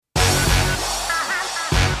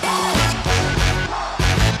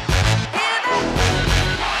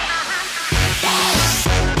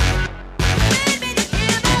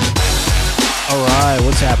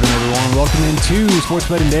welcome into Sports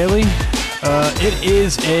Betting Daily. It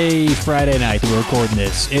is a Friday night that we're recording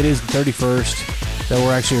this. It is the 31st that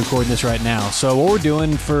we're actually recording this right now. So what we're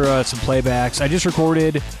doing for some playbacks, I just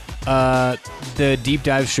recorded the deep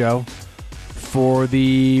dive show for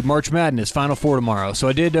the March Madness Final Four tomorrow. So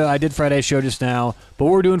I did Friday's show just now, but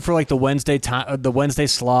what we're doing for like the Wednesday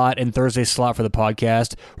slot and Thursday slot for the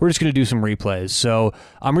podcast, we're just going to do some replays. So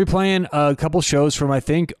I'm replaying a couple shows from I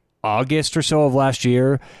think August or so of last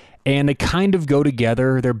year, and they kind of go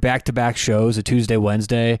together. They're back-to-back shows, a Tuesday,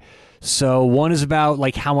 Wednesday. So one is about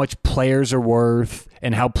like how much players are worth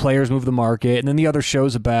and how players move the market, and then the other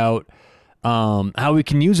show's about how we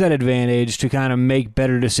can use that advantage to kind of make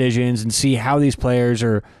better decisions and see how these players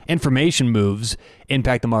or information moves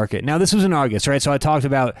impact the market. Now, this was in August, right? So I talked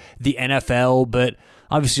about the NFL, but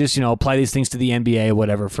obviously just, apply these things to the NBA,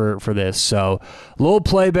 whatever, for this. So a little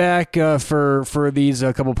playback for these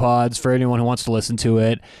couple pods for anyone who wants to listen to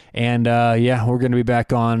it. And, we're going to be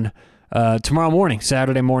back on tomorrow morning,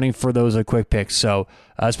 Saturday morning, for those quick picks. So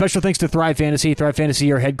special thanks to Thrive Fantasy. Thrive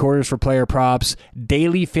Fantasy are headquarters for player props,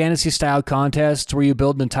 daily fantasy-style contests where you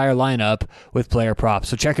build an entire lineup with player props.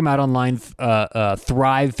 So check them out online,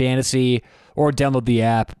 Thrive Fantasy, or download the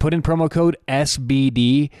app. Put in promo code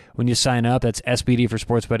SBD when you sign up. That's SBD for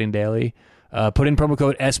Sports Betting Daily. Put in promo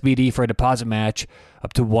code SBD for a deposit match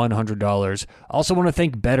up to $100. Also want to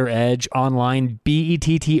thank Better Edge online,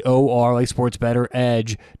 BETTOR, like sports better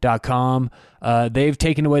edge.com. They've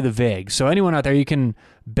taken away the VIG. So anyone out there, you can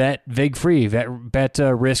bet VIG free, bet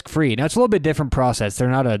risk free. Now it's a little bit different process. They're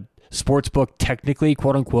not a sports book technically,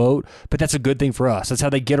 quote unquote, but that's a good thing for us. That's how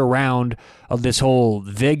they get around this whole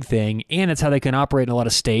VIG thing, and it's how they can operate in a lot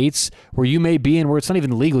of states where you may be in where it's not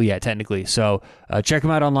even legal yet technically. So check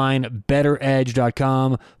them out online,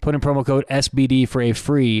 betteredge.com. Put in promo code SBD for a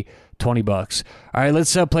free $20. All right,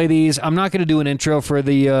 let's play these. I'm not going to do an intro for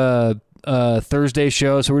the Thursday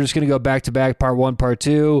show, so we're just going to go back to back, part one, part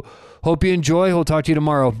two. Hope you enjoy. We'll talk to you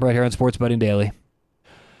tomorrow right here on Sports Betting Daily.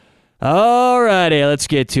 Alrighty, let's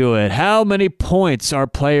get to it. How many points are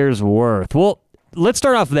players worth? Well, let's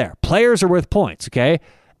start off there. Players are worth points, okay?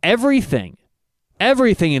 Everything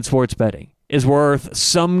in sports betting is worth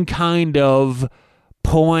some kind of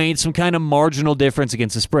point, some kind of marginal difference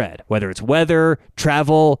against the spread, whether it's weather,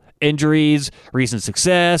 travel, injuries, recent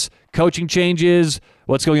success, coaching changes,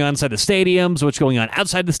 what's going on inside the stadiums, what's going on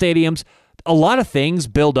outside the stadiums. A lot of things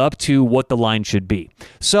build up to what the line should be.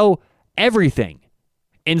 So everything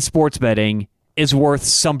in sports betting is worth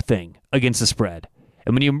something against the spread.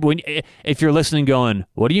 And if you're listening going,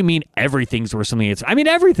 what do you mean everything's worth something against? I mean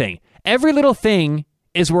everything. Every little thing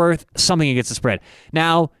is worth something against the spread.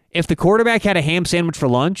 Now, if the quarterback had a ham sandwich for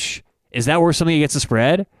lunch, is that worth something against the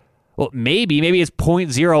spread? Well, maybe it's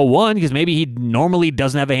 0.01 because maybe he normally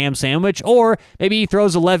doesn't have a ham sandwich, or maybe he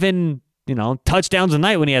throws 11, touchdowns a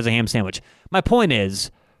night when he has a ham sandwich. My point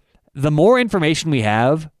is, the more information we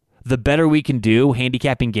have, the better we can do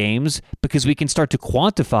handicapping games because we can start to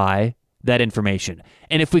quantify that information.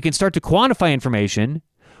 And if we can start to quantify information,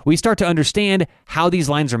 we start to understand how these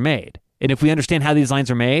lines are made. And if we understand how these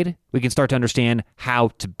lines are made, we can start to understand how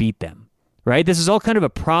to beat them, right? This is all kind of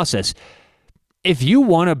a process. If you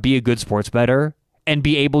want to be a good sports bettor and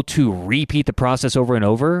be able to repeat the process over and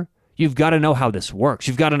over, you've got to know how this works.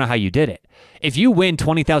 You've got to know how you did it. If you win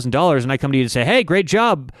 $20,000 and I come to you to say, hey, great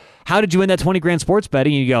job. How did you win that 20 grand sports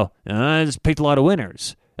betting? And you go, I just picked a lot of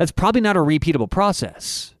winners. That's probably not a repeatable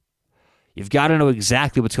process. You've got to know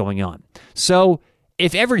exactly what's going on. So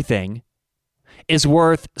if everything is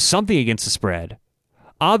worth something against the spread,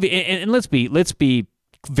 and let's be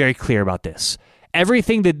very clear about this.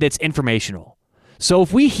 Everything that's informational. So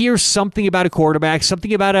if we hear something about a quarterback,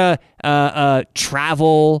 something about a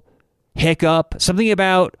travel hiccup, something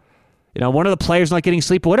about one of the players not getting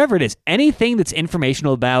sleep, whatever it is, anything that's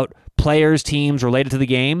informational about players, teams related to the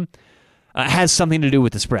game has something to do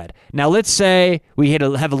with the spread. Now, let's say we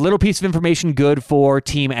have a little piece of information good for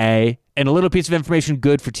Team A and a little piece of information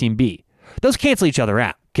good for Team B. Those cancel each other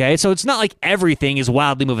out, okay? So it's not like everything is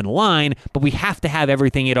wildly moving the line, but we have to have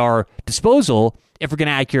everything at our disposal if we're going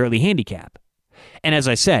to accurately handicap. And as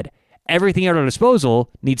I said, everything at our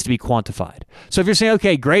disposal needs to be quantified. So if you're saying,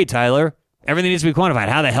 okay, great, Tyler, everything needs to be quantified.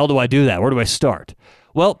 How the hell do I do that? Where do I start?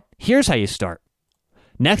 Well, here's how you start.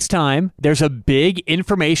 Next time there's a big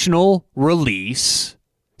informational release,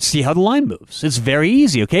 see how the line moves. It's very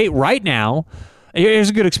easy, okay? Right now,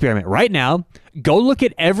 here's a good experiment. Right now, go look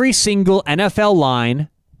at every single NFL line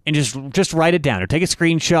and just write it down or take a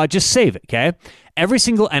screenshot. Just save it, okay? Every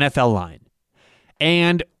single NFL line.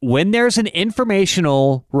 And when there's an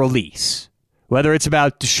informational release, whether it's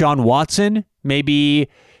about Deshaun Watson, maybe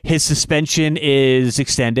his suspension is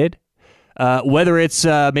extended, Whether it's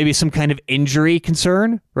maybe some kind of injury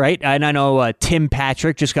concern, right? And I know Tim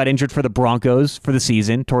Patrick just got injured for the Broncos for the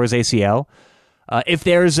season, tore his ACL. If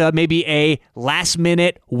there's maybe a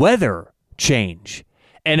last-minute weather change,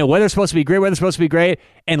 and the weather's supposed to be great,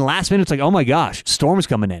 and last minute it's like, oh my gosh, storm's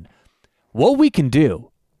coming in. What we can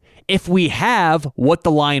do, if we have what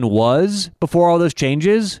the line was before all those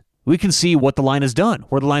changes, we can see what the line has done,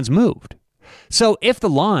 where the line's moved. So if the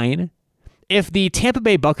Tampa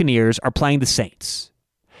Bay Buccaneers are playing the Saints,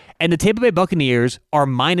 and the Tampa Bay Buccaneers are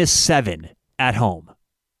 -7 at home,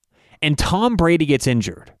 and Tom Brady gets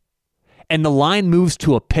injured, and the line moves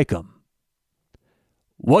to a pick'em,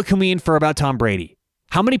 what can we infer about Tom Brady?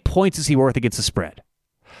 How many points is he worth against the spread?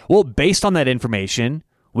 Well, based on that information,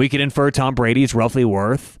 we could infer Tom Brady is roughly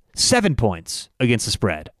worth 7 points against the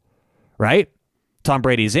spread, right? Tom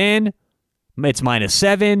Brady's in, it's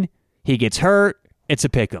 -7, he gets hurt, it's a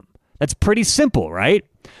pick'em. That's pretty simple, right?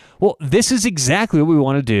 Well, this is exactly what we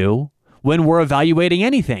want to do when we're evaluating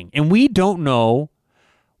anything. And we don't know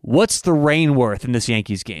what's the rain worth in this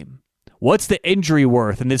Yankees game. What's the injury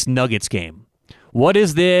worth in this Nuggets game? What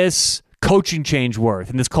is this coaching change worth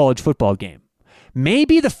in this college football game?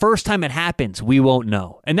 Maybe the first time it happens, we won't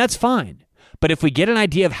know. And that's fine. But if we get an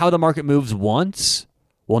idea of how the market moves once,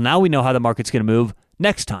 well, now we know how the market's going to move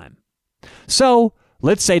next time. So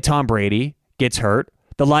let's say Tom Brady gets hurt.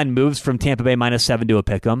 The line moves from Tampa Bay -7 to a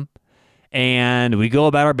pick'em, and we go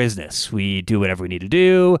about our business. We do whatever we need to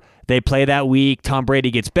do. They play that week. Tom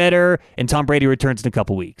Brady gets better, and Tom Brady returns in a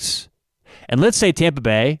couple weeks. And let's say Tampa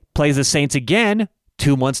Bay plays the Saints again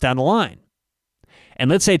 2 months down the line.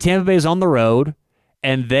 And let's say Tampa Bay is on the road,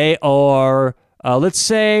 and they are, let's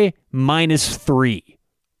say, -3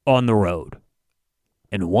 on the road.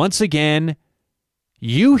 And once again,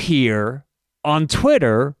 you hear on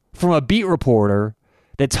Twitter from a beat reporter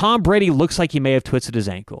that Tom Brady looks like he may have twisted his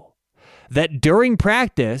ankle, that during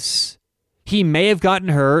practice, he may have gotten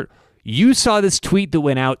hurt. You saw this tweet that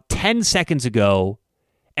went out 10 seconds ago,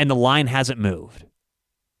 and the line hasn't moved.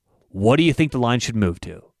 What do you think the line should move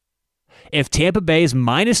to? If Tampa Bay is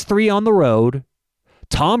 -3 on the road,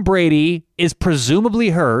 Tom Brady is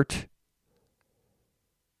presumably hurt,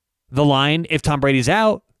 the line, if Tom Brady's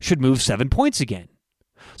out, should move 7 points again.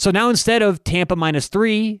 So now instead of Tampa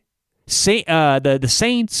 -3, the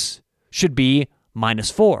Saints should be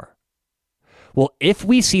 -4. Well, if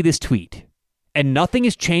we see this tweet and nothing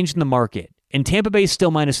has changed in the market and Tampa Bay is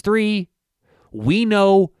still -3, we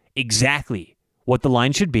know exactly what the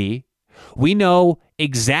line should be. We know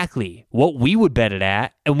exactly what we would bet it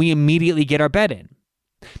at, and we immediately get our bet in.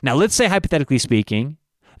 Now, let's say, hypothetically speaking,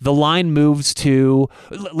 the line moves to,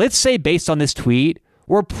 let's say based on this tweet,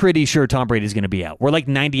 we're pretty sure Tom Brady's going to be out. We're like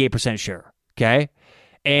 98% sure, okay?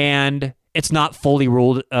 And it's not fully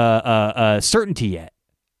ruled certainty yet.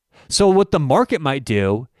 So what the market might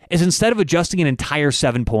do is instead of adjusting an entire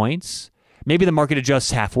 7 points, maybe the market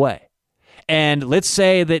adjusts halfway. And let's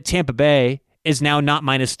say that Tampa Bay is now not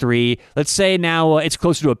 -3. Let's say now it's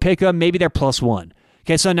closer to a pick-up. Maybe they're +1.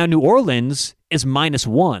 Okay, so now New Orleans is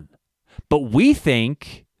 -1. But we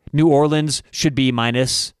think New Orleans should be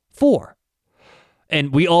 -4.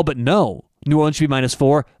 And we all but know New Orleans should be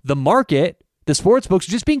 -4. The market, the sports books,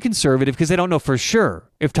 are just being conservative because they don't know for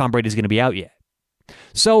sure if Tom Brady is going to be out yet.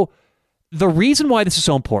 So the reason why this is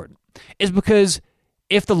so important is because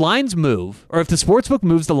if the lines move, or if the sportsbook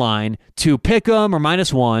moves the line to pick 'em or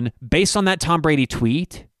 -1 based on that Tom Brady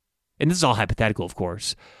tweet, and this is all hypothetical, of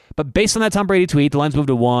course, but based on that Tom Brady tweet, the lines move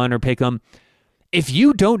to 1 or pick 'em. If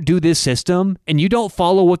you don't do this system and you don't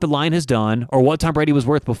follow what the line has done or what Tom Brady was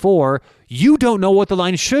worth before, you don't know what the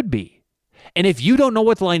line should be. And if you don't know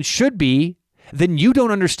what the line should be, then you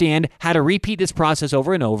don't understand how to repeat this process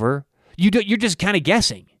over and over. You're just kind of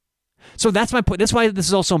guessing. So that's my point. That's why this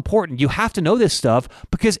is also important. You have to know this stuff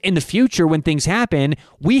because in the future, when things happen,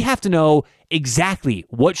 we have to know exactly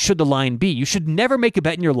what should the line be. You should never make a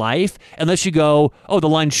bet in your life unless you go, oh, the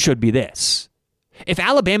line should be this. If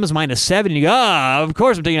Alabama's -7 and you go, of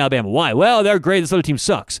course I'm taking Alabama. Why? Well, they're great. This other team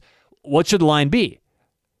sucks. What should the line be?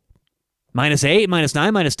 -8,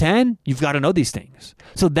 -9, -10? You've got to know these things.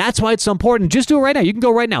 So that's why it's so important. Just do it right now. You can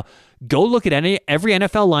go right now. Go look at every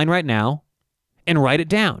NFL line right now and write it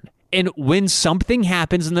down. And when something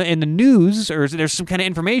happens in the news or there's some kind of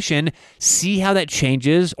information, see how that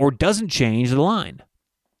changes or doesn't change the line.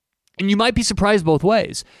 And you might be surprised both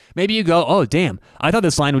ways. Maybe you go, oh, damn, I thought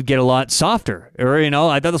this line would get a lot softer. Or,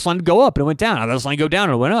 I thought this line would go up and it went down. I thought this line would go down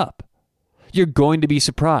and it went up. You're going to be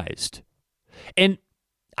surprised. And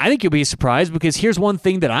I think you'll be surprised because here's one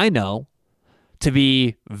thing that I know to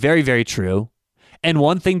be very, very true. And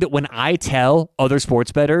one thing that when I tell other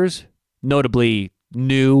sports bettors, notably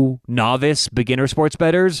new, novice, beginner sports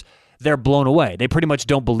bettors, they're blown away. They pretty much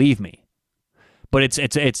don't believe me. But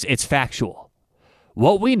it's factual.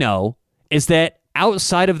 What we know is that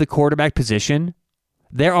outside of the quarterback position,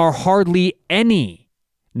 there are hardly any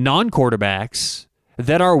non-quarterbacks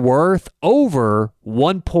that are worth over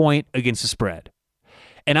 1 point against the spread.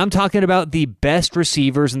 And I'm talking about the best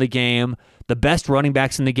receivers in the game, the best running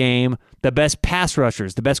backs in the game, the best pass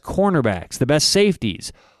rushers, the best cornerbacks, the best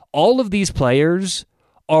safeties. All of these players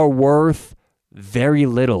are worth very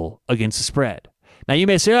little against the spread. Now, you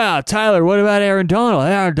may say, Tyler, what about Aaron Donald?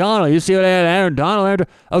 Aaron Donald, you see what Aaron Donald?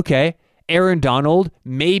 Okay, Aaron Donald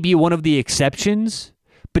may be one of the exceptions,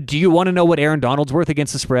 but do you want to know what Aaron Donald's worth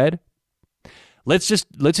against the spread? Let's just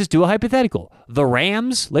do a hypothetical. The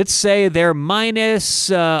Rams, let's say they're minus,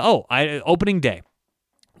 opening day.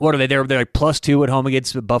 What are they? They're like +2 at home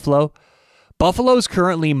against Buffalo. Buffalo's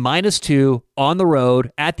currently -2 on the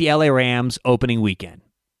road at the LA Rams opening weekend.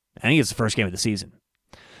 I think it's the first game of the season.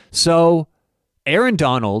 So Aaron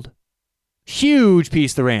Donald, huge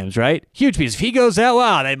piece of the Rams, right? Huge piece. If he goes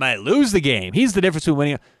out, they might lose the game. He's the difference between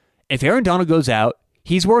winning. If Aaron Donald goes out,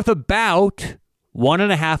 he's worth about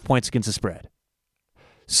 1.5 points against the spread.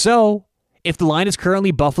 So if the line is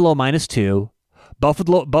currently Buffalo -2,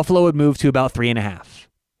 Buffalo would move to about 3.5.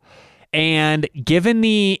 And given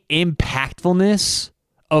the impactfulness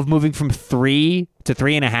of moving from 3 to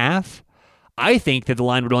 3.5, I think that the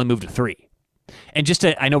line would only move to 3. And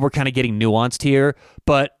I know we're kind of getting nuanced here,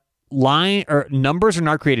 but line or numbers are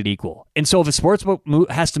not created equal. And so if a sportsbook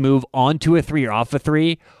has to move onto a 3 or off a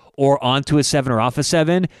 3, or onto a 7 or off a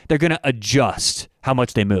 7, they're going to adjust how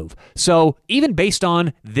much they move. So even based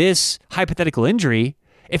on this hypothetical injury,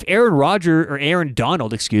 if Aaron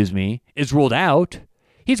Donald, is ruled out,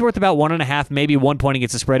 he's worth about 1.5, maybe 1 point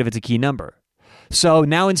against the spread if it's a key number. So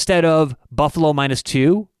now instead of Buffalo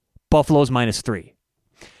 -2, Buffalo's -3.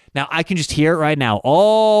 Now I can just hear it right now.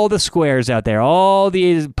 All the squares out there, all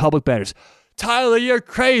the public bettors. Tyler, you're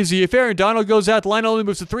crazy. If Aaron Donald goes out, the line only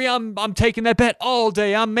moves to 3. I'm taking that bet all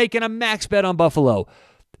day. I'm making a max bet on Buffalo.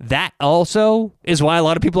 That also is why a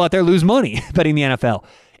lot of people out there lose money betting the NFL.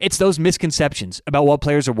 It's those misconceptions about what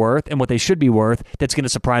players are worth and what they should be worth that's going to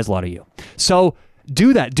surprise a lot of you. So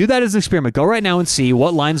do that. Do that as an experiment. Go right now and see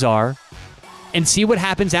what lines are and see what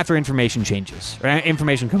happens after information changes or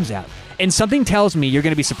information comes out. And something tells me you're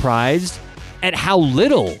going to be surprised at how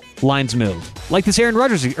little lines move. Like this Aaron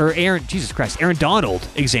Donald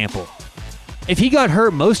example. If he got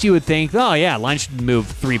hurt, most of you would think, line should move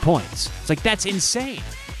 3 points. It's like, that's insane.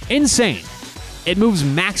 Insane. It moves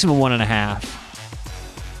maximum 1.5.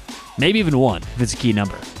 Maybe even 1 if it's a key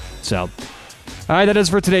number. So, all right, that is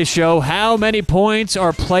for today's show. How many points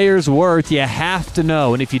are players worth? You have to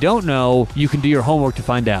know. And if you don't know, you can do your homework to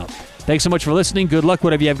find out. Thanks so much for listening. Good luck,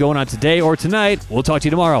 whatever you have going on today or tonight. We'll talk to you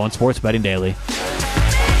tomorrow on Sports Betting Daily.